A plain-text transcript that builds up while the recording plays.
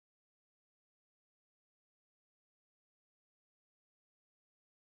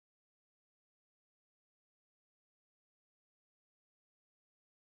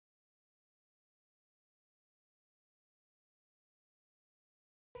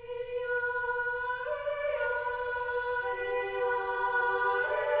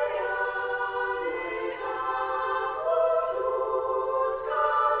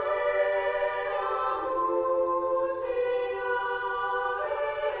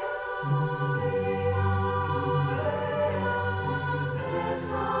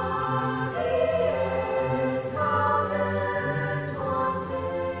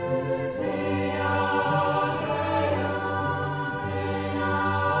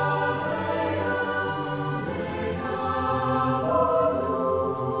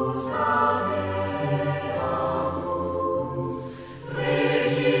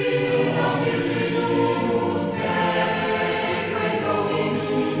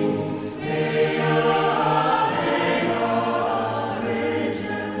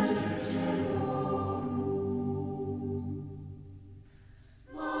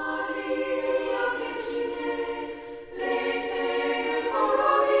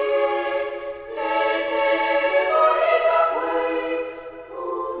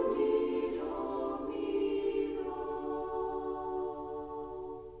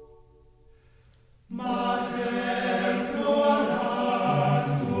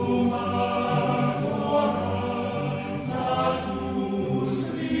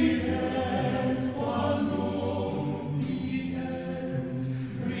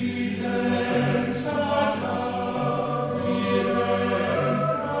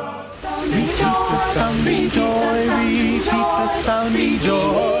sounding joy, repeat the sounding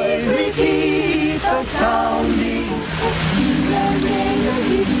joy, repeat the sounding.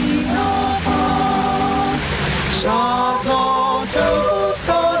 Chantons tous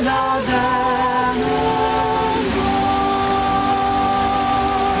en Ardenne.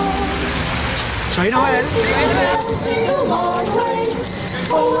 Joyeux Noël!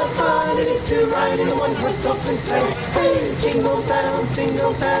 Oh, what fun it is to ride in a one-horse open sleigh. Hey, jingle bells,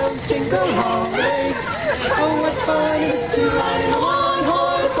 jingle all the way. Oh, what fun it is to ride in a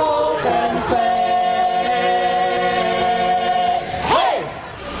one-horse open sleigh. Hey!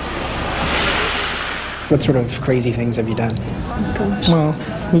 What sort of crazy things have you done? Well,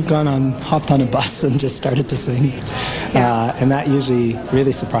 we've hopped on a bus and just started to sing. And that usually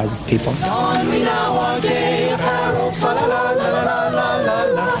really surprises people. On we now our gay apparel, fa la la la la la la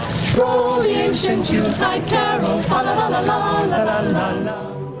la. Roll the ancient Yuletide carol, fa la la la la la la la.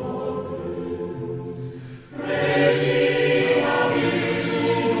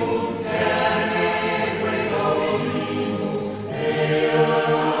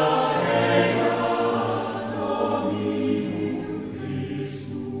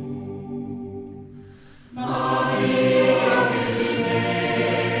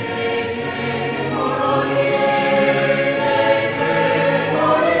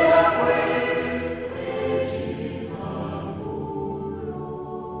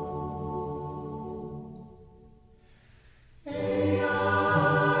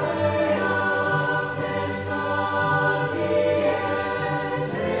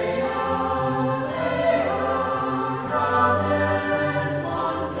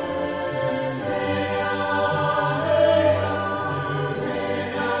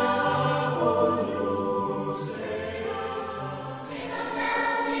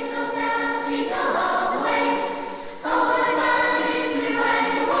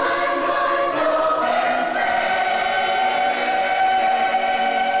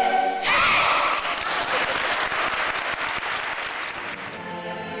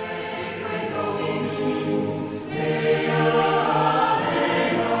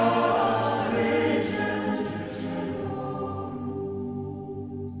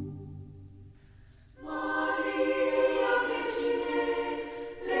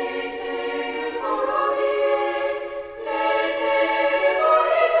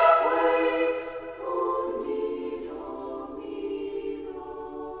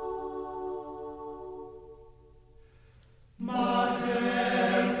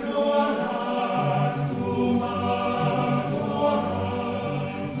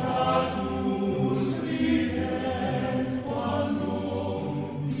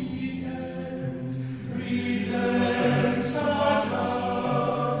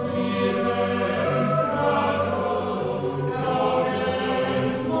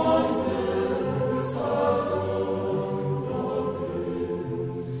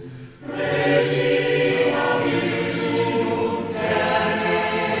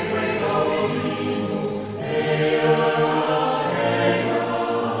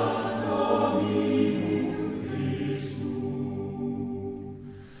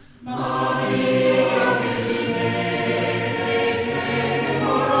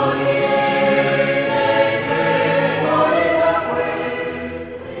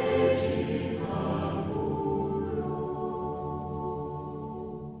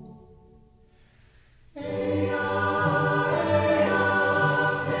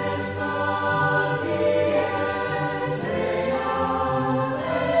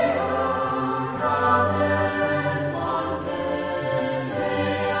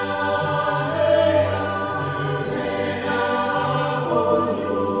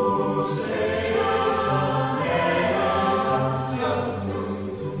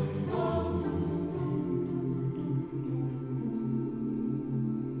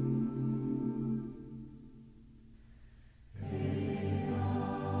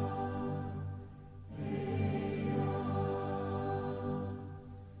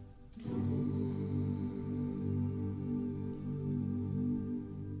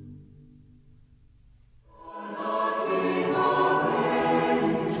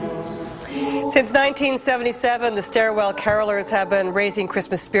 Since 1977, the Stairwell Carolers have been raising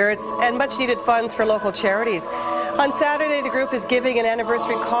Christmas spirits and much-needed funds for local charities. On Saturday, the group is giving an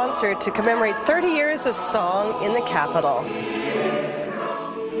anniversary concert to commemorate 30 years of song in the capital.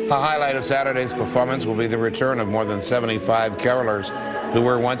 A highlight of Saturday's performance will be the return of more than 75 carolers who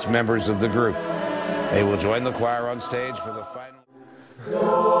were once members of the group. They will join the choir on stage for the final...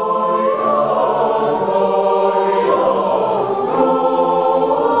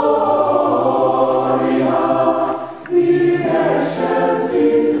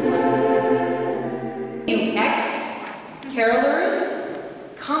 Carolers,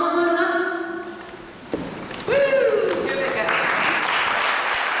 come on up. Woo! Here they go.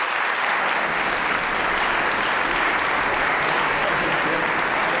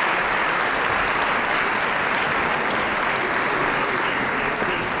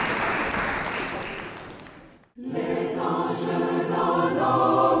 Les anges dans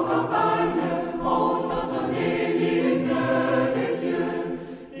nos campagnes ont entonné l'hymne des cieux,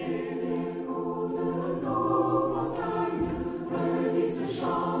 et l'écho de nos montagnes redit ce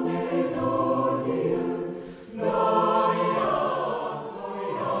chant mélodieux. Gloria,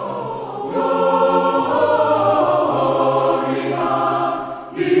 Gloria,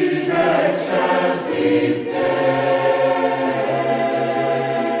 in excelsis Deo.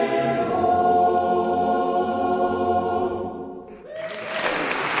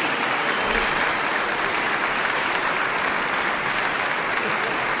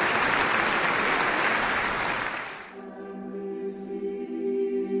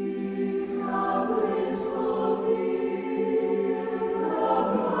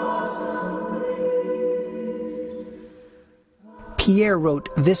 Pierre wrote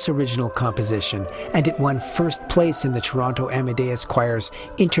this original composition, and it won first place in the Toronto Amadeus Choir's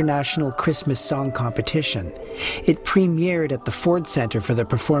International Christmas Song Competition. It premiered at the Ford Centre for the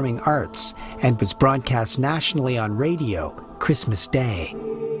Performing Arts and was broadcast nationally on radio Christmas Day.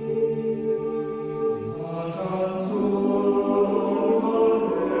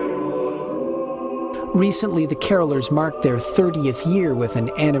 Recently, the Carolers marked their 30th year with an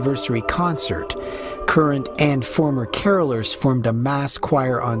anniversary concert. Current and former carolers formed a mass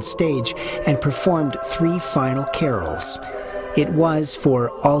choir on stage and performed 3 final carols. It was, for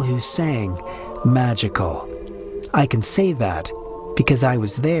all who sang, magical. I can say that because I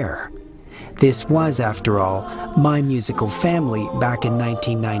was there. This was, after all, my musical family back in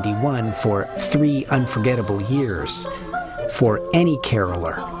 1991 for 3 unforgettable years. For any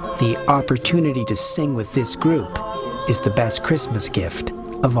caroler, the opportunity to sing with this group is the best Christmas gift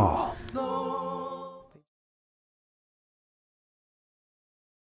of all.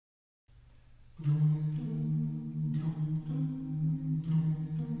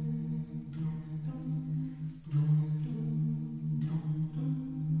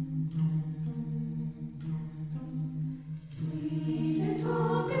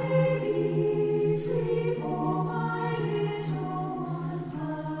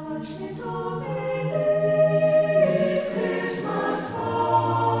 Little baby, it's Christmas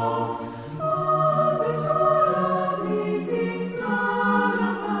morn.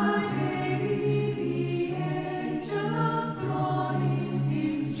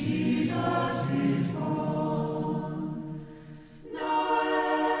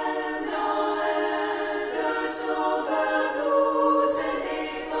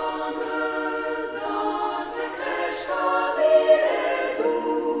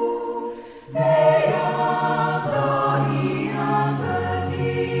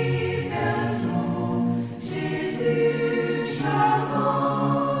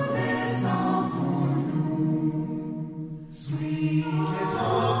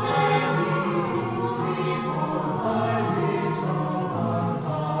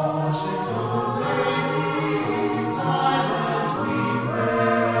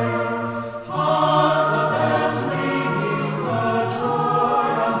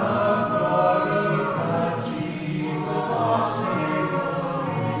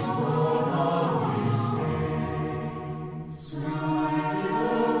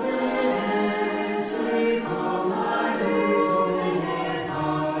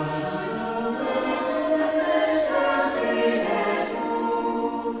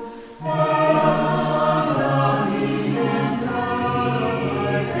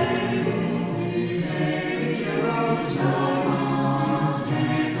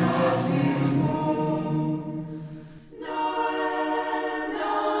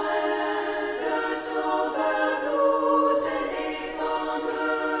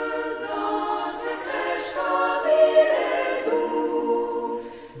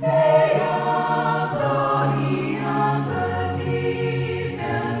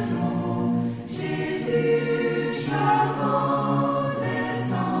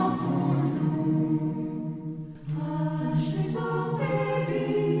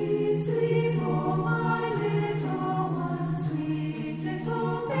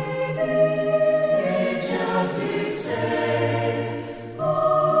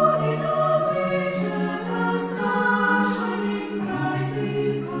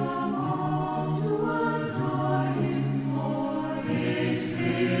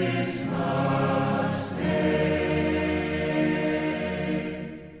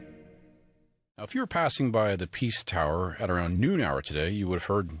 Now, if you were passing by the Peace Tower at around noon hour today, you would have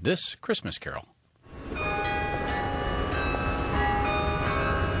heard this Christmas carol.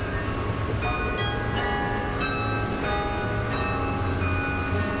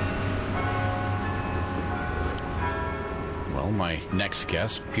 Well, my next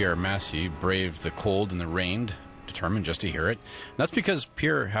guest, Pierre Massey, braved the cold and the rain, determined just to hear it. And that's because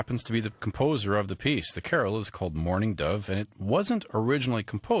Pierre happens to be the composer of the piece. The carol is called Morning Dove, and it wasn't originally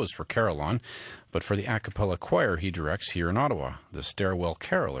composed for Carillon, but for the a cappella choir he directs here in Ottawa, the Stairwell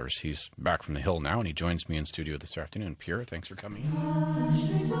Carolers. He's back from the Hill now, and he joins me in studio this afternoon. Pierre, thanks for coming in. Hush,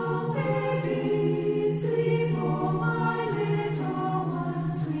 little baby, sleep, oh my little one,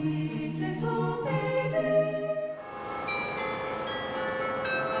 sweet little baby.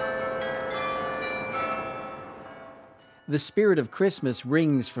 The spirit of Christmas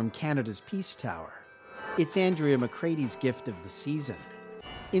rings from Canada's Peace Tower. It's Andrea McCrady's gift of the season.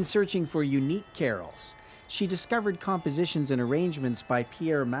 In searching for unique carols, she discovered compositions and arrangements by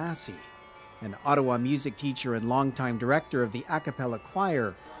Pierre Massey, an Ottawa music teacher and longtime director of the a cappella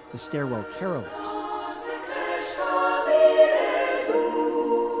choir, the Stairwell Carolers.